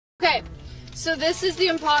So this is the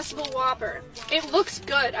Impossible Whopper. It looks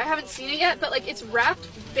good. I haven't seen it yet, but like it's wrapped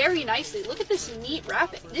very nicely. Look at this neat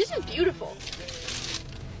wrapping. This is beautiful.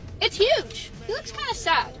 It's huge. He looks kind of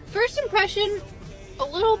sad. First impression, a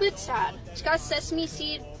little bit sad. It's got sesame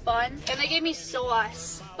seed bun, and they gave me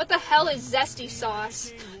sauce. What the hell is zesty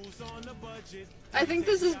sauce? I think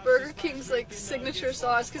this is Burger King's like signature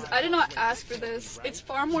sauce because I did not ask for this. It's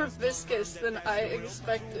far more viscous than I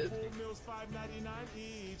expected.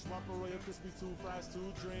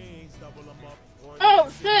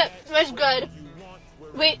 Oh shit, that's good.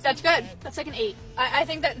 Wait, that's good. That's like an 8. I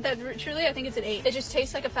think that truly I think it's an 8. It just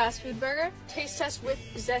tastes like a fast food burger. Taste test with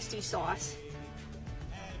zesty sauce.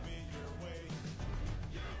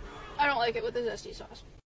 I don't like it with the zesty sauce.